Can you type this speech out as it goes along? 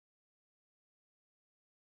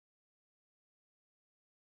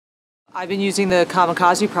I've been using the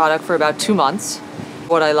Calmakazi product for about 2 months.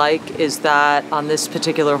 What I like is that on this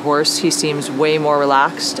particular horse, he seems way more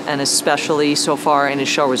relaxed, and especially so far in his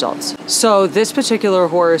show results. So this particular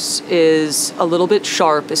horse is a little bit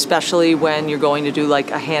sharp, especially when you're going to do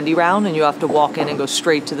like a handy round and you have to walk in and go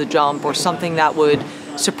straight to the jump or something that would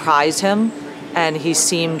surprise him. And he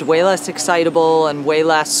seemed way less excitable and way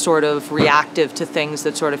less sort of reactive to things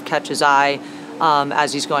that sort of catch his eye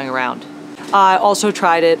as he's going around. I also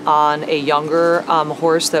tried it on a younger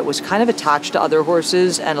horse that was kind of attached to other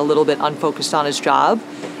horses and a little bit unfocused on his job,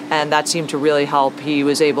 and that seemed to really help. He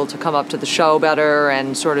was able to come up to the show better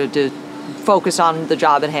and sort of to focus on the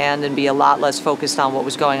job at hand and be a lot less focused on what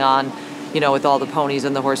was going on, you know, with all the ponies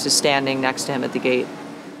and the horses standing next to him at the gate.